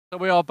So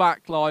we are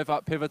back live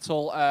at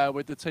Pivotal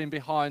with the team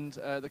behind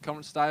the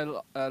conference today,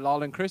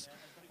 Lyle and Chris.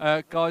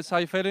 Guys, how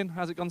you feeling?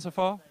 How's it gone so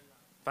far?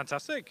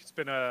 Fantastic! It's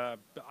been a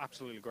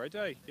absolutely great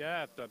day.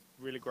 Yeah,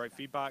 really great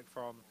feedback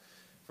from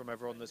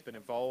everyone that's been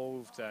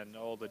involved and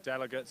all the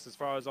delegates, as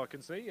far as I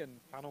can see, and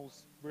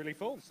panels really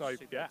full. So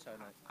Super yeah,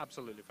 turnout.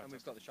 absolutely And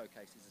we've fantastic. got the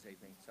showcases this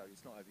evening, so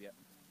it's not over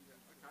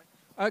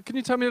yet. Can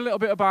you tell me a little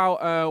bit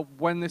about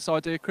when this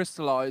idea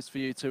crystallised for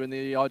you two and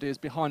the ideas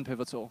behind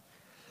Pivotal?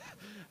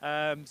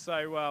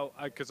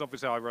 Because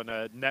obviously I run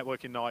a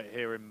networking night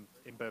here in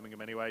Birmingham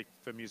anyway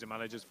for Music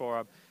Managers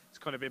Forum. It's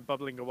kind of been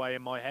bubbling away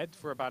in my head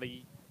for about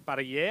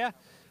a year,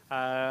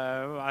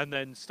 and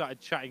then started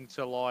chatting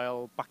to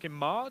Lyle back in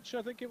March,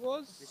 I think it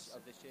was.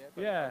 This year,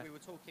 but Yeah, we were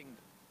talking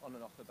on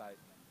and off about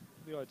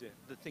the idea.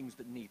 the things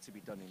that need to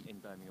be done in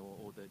Birmingham,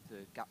 or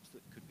the gaps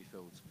that could be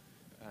filled.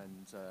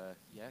 And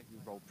yeah, you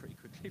rolled pretty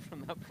quickly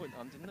from that point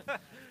on, didn't it?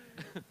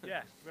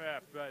 yeah,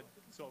 but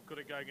sort of got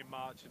it going in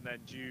March and then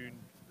June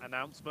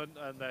announcement,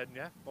 and then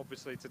yeah,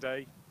 obviously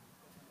today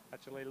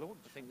actually launch.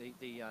 I think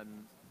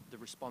the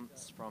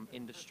response from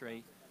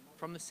industry,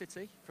 from the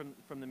city,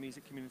 from the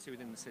music community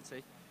within the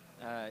city,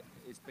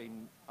 has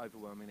been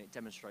overwhelming. It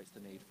demonstrates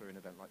the need for an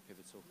event like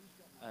Pivotal,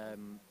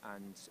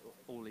 and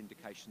all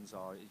indications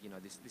are,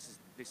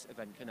 this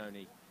event can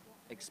only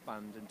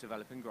expand and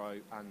develop and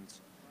grow and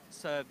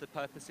serve the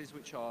purposes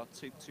which are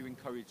to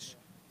encourage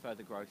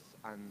further growth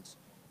and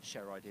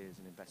share ideas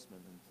and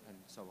investment and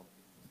so on.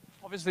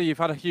 Obviously, you've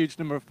had a huge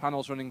number of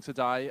panels running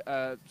today.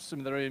 Some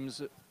of the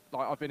rooms,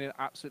 like I've been in,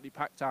 absolutely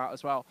packed out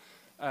as well,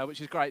 which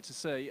is great to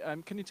see.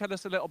 Can you tell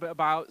us a little bit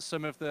about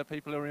some of the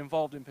people who are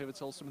involved in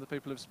Pivotal, some of the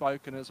people who've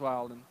spoken as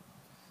well? And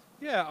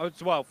Yeah,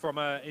 as well, from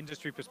an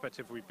industry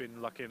perspective, we've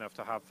been lucky enough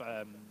to have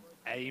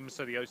AIM,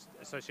 so the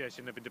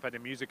Association of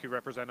Independent Music, who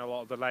represent a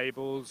lot of the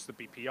labels. The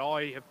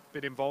BPI have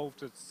been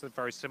involved, it's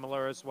very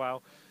similar as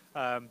well.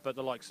 But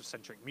the likes of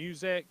Centric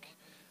Music,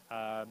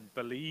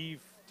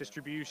 Believe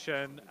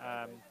Distribution,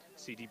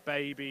 CD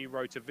Baby,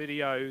 Rota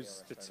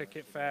Videos, the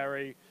Ticket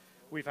Fairy.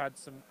 We've had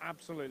some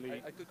absolutely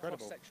A good incredible.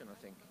 cross section,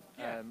 I think.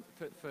 Yeah.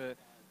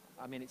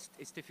 I mean,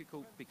 it's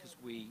difficult because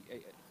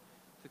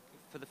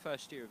for the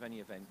first year of any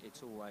event,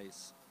 it's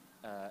always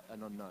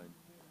an unknown.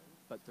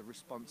 But the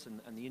response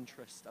and the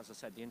interest, as I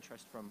said, the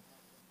interest from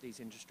these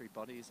industry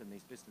bodies and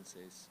these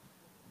businesses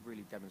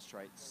really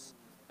demonstrates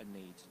a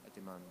need, a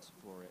demand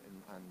for it,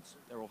 and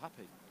they're all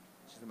happy,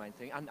 which is the main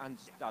thing. And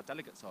our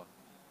delegates are,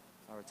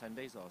 our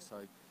attendees are.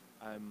 So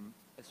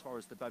as far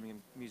as the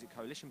Birmingham Music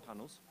Coalition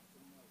panels,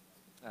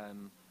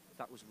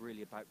 that was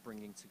really about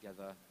bringing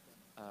together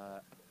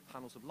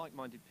panels of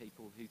like-minded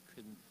people who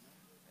can.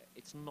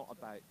 It's not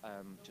about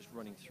just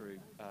running through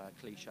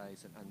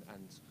cliches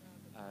and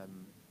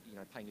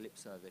paying lip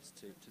service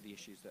to the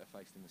issues that are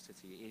faced in the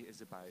city. It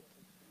is about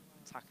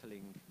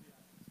tackling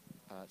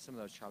some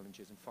of those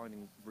challenges and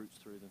finding routes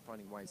through them,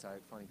 finding ways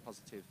out, finding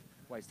positive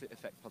ways to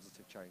affect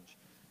positive change.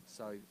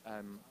 So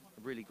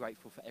really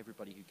grateful for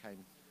everybody who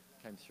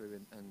came through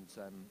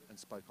and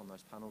spoke on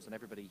those panels, and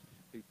everybody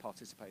who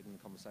participated in the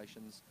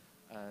conversations.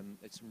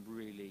 It's some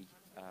really,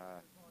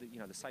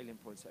 the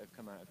salient points that have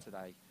come out of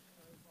today.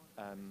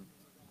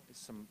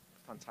 Some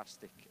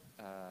fantastic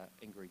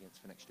ingredients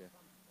for next year.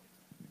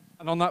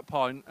 And on that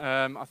point,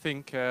 I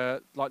think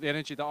like the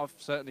energy that I've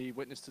certainly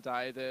witnessed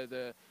today,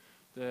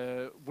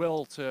 the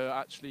will to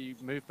actually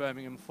move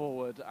Birmingham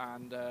forward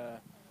and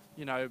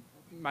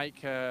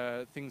make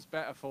things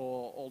better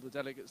for all the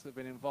delegates that have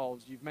been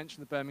involved. You've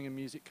mentioned the Birmingham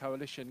Music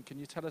Coalition. Can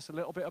you tell us a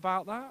little bit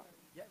about that?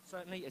 Yeah,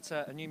 certainly. It's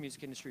a new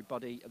music industry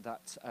body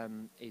that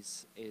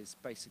is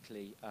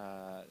basically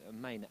a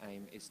main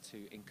aim is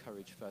to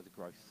encourage further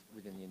growth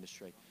within the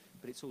industry,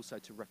 but it's also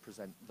to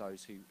represent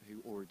those who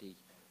already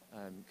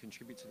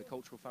contribute to the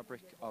cultural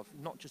fabric of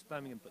not just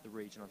Birmingham but the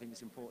region. I think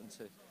it's important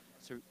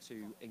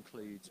to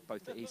include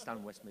both the East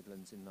and West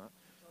Midlands in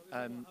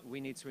that. We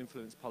need to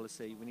influence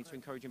policy. We need to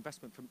encourage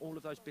investment from all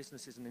of those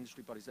businesses and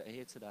industry bodies that are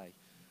here today.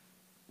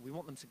 We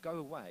want them to go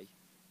away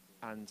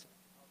and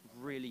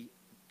really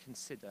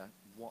consider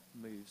what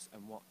moves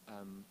and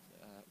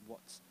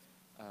what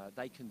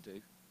they can do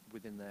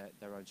within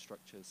their own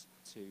structures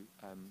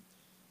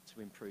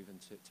to improve and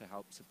to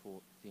help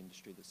support the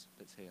industry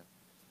that's here.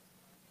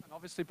 And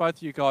obviously both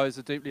of you guys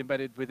are deeply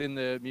embedded within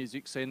the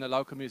music scene, the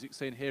local music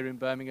scene here in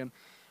Birmingham.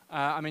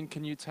 I mean,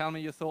 can you tell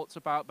me your thoughts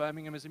about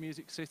Birmingham as a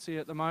music city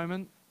at the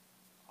moment?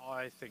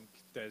 I think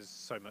there's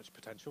so much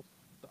potential.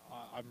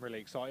 I'm really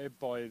excited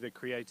by the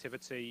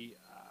creativity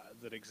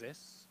that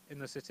exists in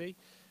the city.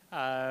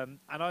 And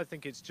I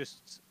think it's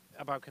just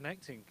about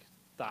connecting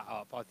that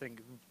up. I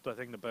think the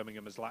thing that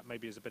Birmingham has lacked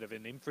maybe is a bit of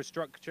an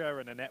infrastructure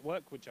and a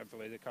network, which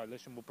hopefully the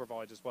coalition will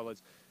provide, as well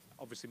as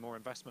obviously more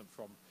investment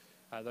from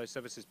those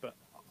services. But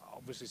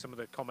obviously some of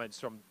the comments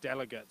from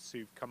delegates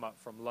who've come up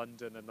from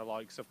London and the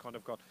likes have kind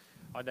of gone,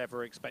 I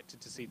never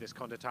expected to see this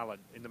kind of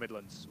talent in the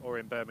Midlands or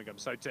in Birmingham.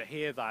 So to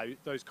hear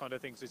those kind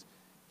of things is,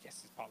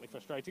 yes, it's partly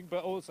frustrating,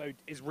 but also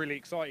is really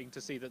exciting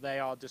to see that they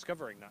are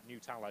discovering that new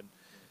talent.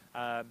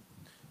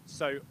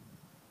 So,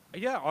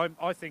 yeah,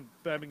 I think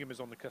Birmingham is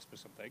on the cusp of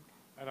something.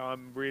 and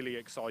I'm really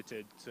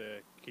excited to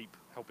keep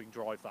helping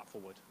drive that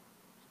forward.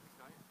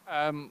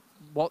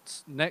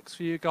 What's next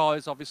for you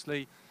guys?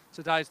 Obviously,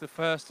 today's the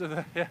first of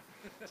the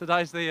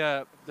today's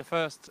the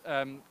first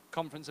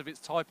conference of its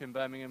type in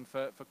Birmingham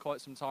for quite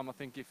some time, I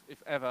think,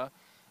 if ever.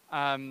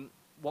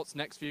 What's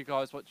next for you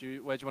guys? Where do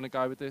you want to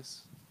go with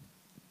this?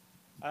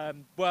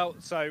 Well,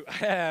 so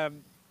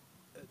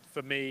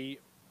for me,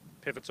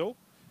 pivotal.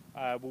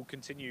 We'll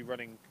continue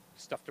running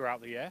stuff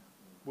throughout the year.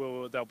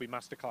 There'll be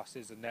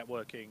masterclasses and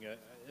networking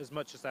as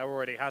much as there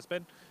already has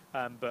been,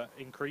 but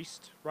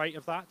increased rate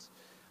of that.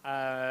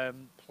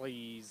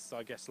 Please,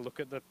 I guess, look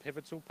at the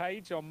Pivotal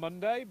page on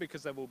Monday,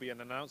 because there will be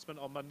an announcement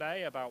on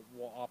Monday about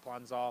what our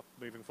plans are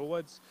moving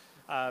forwards.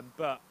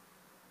 But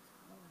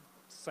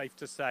safe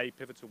to say,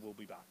 Pivotal will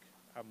be back,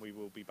 and we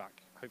will be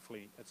back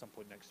hopefully at some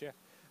point next year.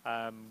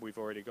 We've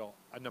already got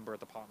a number of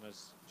the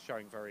partners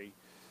showing very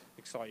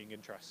exciting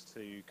interest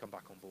to come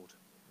back on board.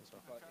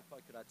 If I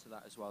could add to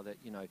that as well, that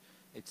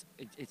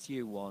it's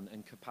year one,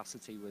 and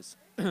capacity was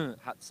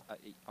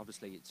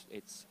obviously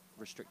it's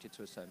restricted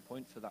to a certain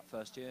point for that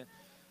first year,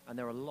 and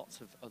there are lots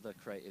of other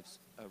creatives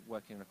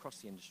working across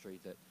the industry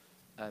that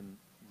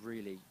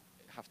really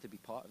have to be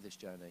part of this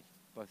journey,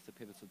 both the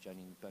Pivotal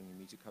journey and the Birmingham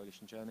Music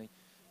Coalition journey.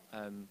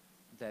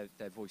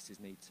 Their voices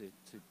need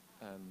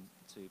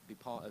to be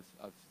part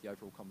of the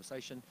overall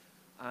conversation,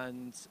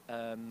 and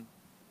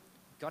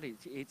God,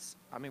 it's.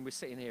 I mean, we're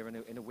sitting here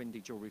in a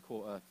windy Jewellery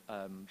Quarter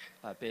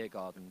beer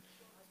garden,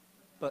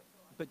 but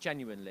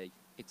genuinely,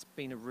 it's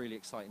been a really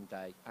exciting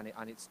day,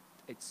 and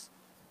it's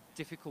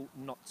difficult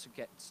not to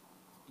get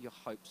your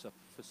hopes up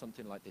for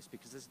something like this,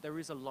 because there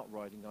is a lot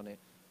riding on it.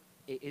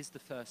 It is the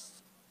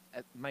first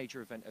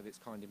major event of its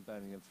kind in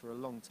Birmingham for a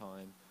long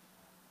time.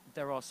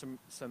 There are some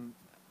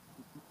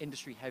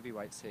industry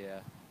heavyweights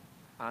here,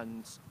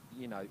 and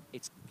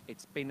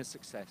it's been a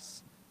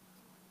success.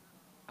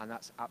 And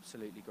that's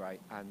absolutely great,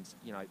 and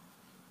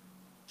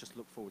just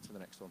look forward to the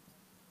next one.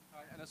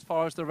 And as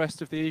far as the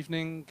rest of the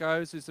evening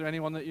goes, is there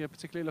anyone that you're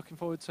particularly looking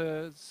forward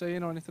to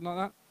seeing or anything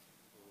like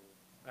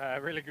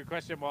that? Really good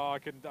question. Well,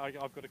 I've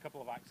got a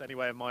couple of acts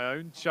anyway of my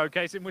own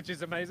showcasing, which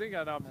is amazing,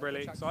 and I'm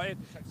really excited.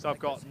 So I've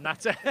got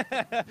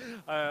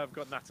I've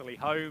got Natalie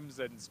Holmes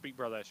and Speak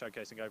Brother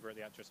showcasing over at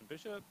the Actress and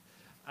Bishop.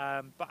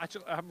 But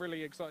actually, I'm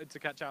really excited to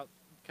catch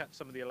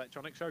some of the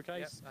electronic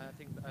showcase. Yep, I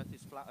think Earth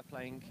is Flat are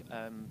playing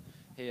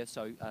here,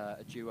 so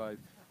a duo,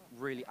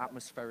 really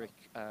atmospheric,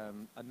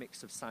 a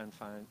mix of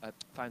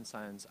fan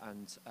sounds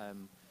and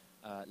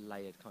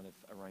layered kind of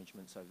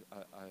arrangements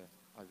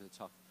over the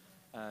top,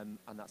 and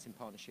that's in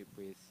partnership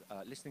with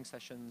Listening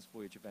Sessions,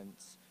 Voyage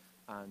Events,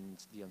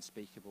 and The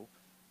Unspeakable.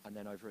 And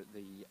then over at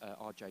the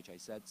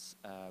RJJZs,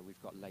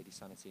 we've got Lady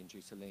Sanity and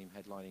Juice Aleem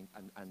headlining,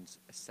 and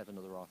 7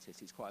 other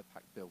artists. It's quite a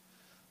packed bill.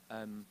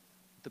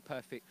 The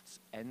perfect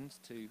end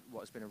to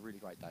what has been a really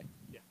great day.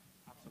 Yeah,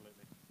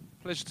 absolutely.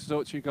 Pleasure to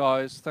talk to you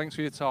guys. Thanks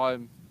for your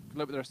time. Good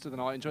luck with the rest of the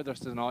night. Enjoy the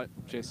rest of the night.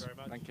 Cheers. Thank you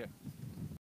very much. Thank you.